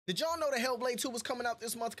Did y'all know that HELLBLADE 2 was coming out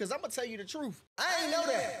this month? Because I'm going to tell you the truth. I ain't know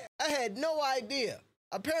that. I had no idea.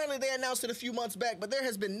 Apparently, they announced it a few months back, but there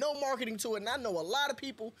has been no marketing to it, and I know a lot of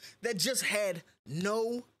people that just had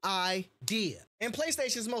no idea. In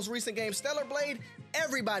PlayStation's most recent game, HELLBLADE,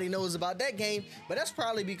 everybody knows about that game, but that's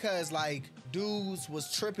probably because, like, dudes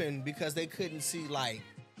was tripping because they couldn't see, like,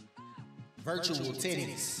 virtual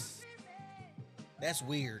titties. That's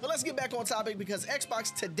weird. But let's get back on topic because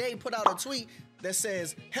Xbox today put out a tweet that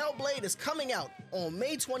says HELLBLADE is coming out on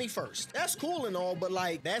May 21st. That's cool and all, but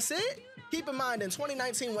like, that's it? Keep in mind, in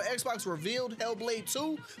 2019, when Xbox revealed HELLBLADE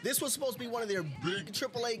 2, this was supposed to be one of their big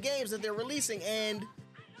AAA games that they're releasing, and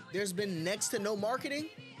there's been next to no marketing.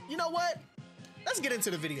 You know what? Let's get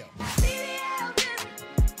into the video.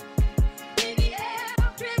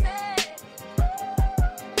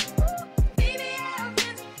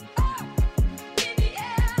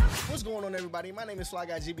 What's going on, everybody? My name is Fly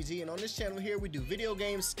Guy GBG, and on this channel here we do video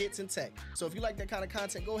games, skits, and tech. So if you like that kind of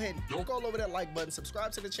content, go ahead and click all over that like button,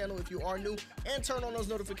 subscribe to the channel if you are new, and turn on those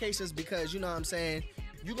notifications because, you know what I'm saying,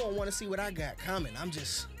 you're gonna want to see what I got coming. I'm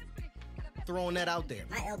just throwing that out there.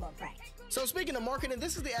 My elbow cracked. So speaking of marketing,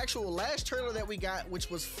 this is the actual last trailer that we got, which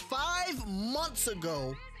was 5 months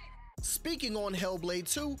ago. Speaking on HELLBLADE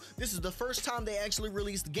 2, this is the first time they actually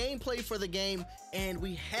released gameplay for the game, and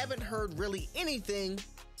we haven't heard really anything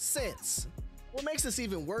since. What makes this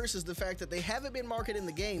even worse is the fact that they haven't been marketing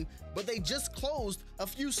the game, but they just closed a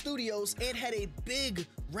few studios and had a big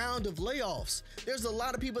round of layoffs. There's a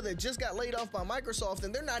lot of people that just got laid off by Microsoft,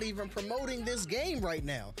 and they're not even promoting this game right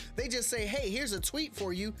now. They just say, hey, here's a tweet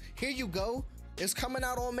for you. Here you go. It's coming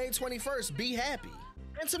out on May 21st. Be happy.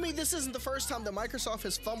 And to me, this isn't the first time that Microsoft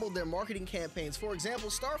has fumbled their marketing campaigns. For example,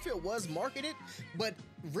 Starfield was marketed, but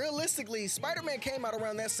realistically, Spider-Man came out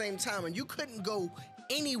around that same time, and you couldn't go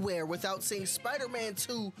anywhere without seeing Spider-Man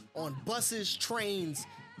 2 on buses, trains,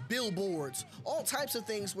 billboards, all types of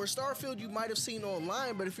things, where Starfield you might have seen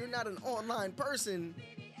online, but if you're not an online person,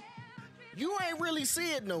 you ain't really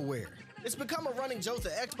see it nowhere. It's become a running joke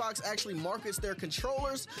that Xbox actually markets their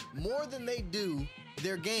controllers more than they do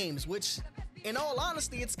their games, which, in all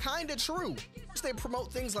honesty, it's kind of true. They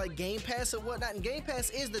promote things like Game Pass and whatnot, and Game Pass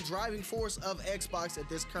is the driving force of Xbox at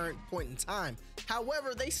this current point in time.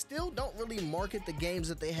 However, they still don't really market the games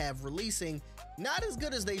that they have releasing, not as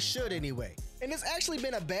good as they should anyway. And it's actually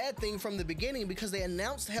been a bad thing from the beginning because they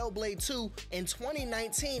announced HELLBLADE 2 in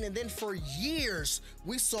 2019, and then for years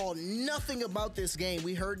we saw nothing about this game.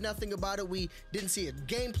 We heard nothing about it. We didn't see a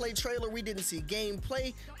gameplay trailer. We didn't see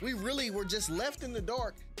gameplay. We really were just left in the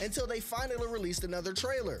dark until they finally released another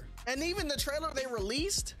trailer. And even the trailer they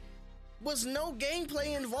released was no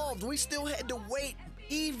gameplay involved. We still had to wait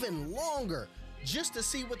even longer just to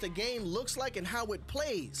see what the game looks like and how it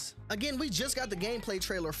plays. Again, we just got the gameplay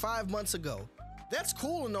trailer 5 months ago. That's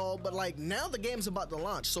cool and all, but like, now the game's about to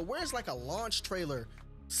launch. So where's like a launch trailer?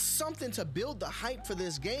 Something to build the hype for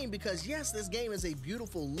this game, because yes, this game is a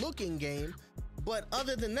beautiful looking game, but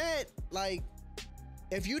other than that, like,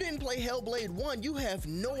 if you didn't play HELLBLADE 1, you have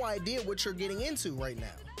no idea what you're getting into right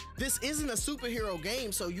now. This isn't a superhero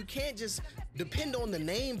game, so you can't just depend on the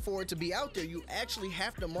name for it to be out there. You actually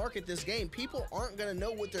have to market this game. People aren't gonna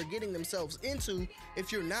know what they're getting themselves into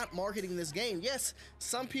if you're not marketing this game. Yes,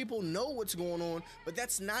 some people know what's going on, but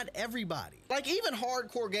that's not everybody. Like, even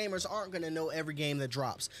hardcore gamers aren't gonna know every game that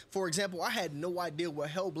drops. For example, I had no idea what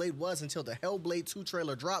HELLBLADE was until the HELLBLADE 2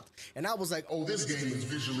 trailer dropped, and I was like, oh, this game is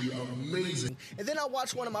visually amazing. And then I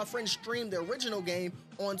watched one of my friends stream the original game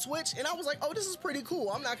on Twitch, and I was like, oh, this is pretty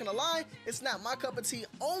cool. I'm not gonna lie, it's not my cup of tea,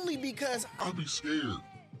 only because I'd be scared.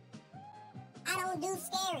 I don't do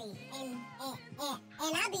scary, and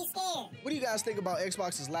I be scared. What do you guys think about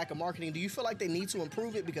Xbox's lack of marketing? Do you feel like they need to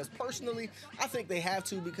improve it? Because personally, I think they have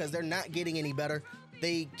to, because they're not getting any better.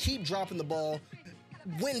 They keep dropping the ball.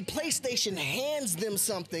 When PlayStation hands them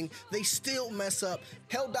something, they still mess up.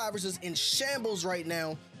 Helldivers is in shambles right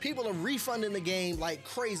now. People are refunding the game like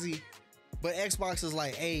crazy, but Xbox is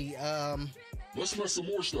like, hey, let's mess some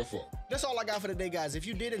more stuff up. That's all I got for today, guys. If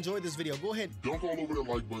you did enjoy this video, go ahead, Dunk all over that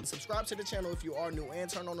like button. subscribe to the channel if you are new, and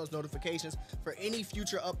turn on those notifications for any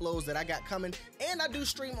future uploads that I got coming. And I do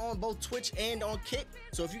stream on both Twitch and on Kick,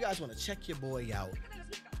 so if you guys want to check your boy out,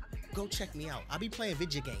 go check me out. I'll be playing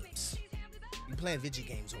video games. I'm playing video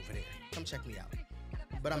games over there. Come check me out.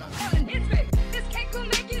 But I'm out. This cake will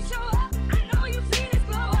make you show up. I know you've seen it.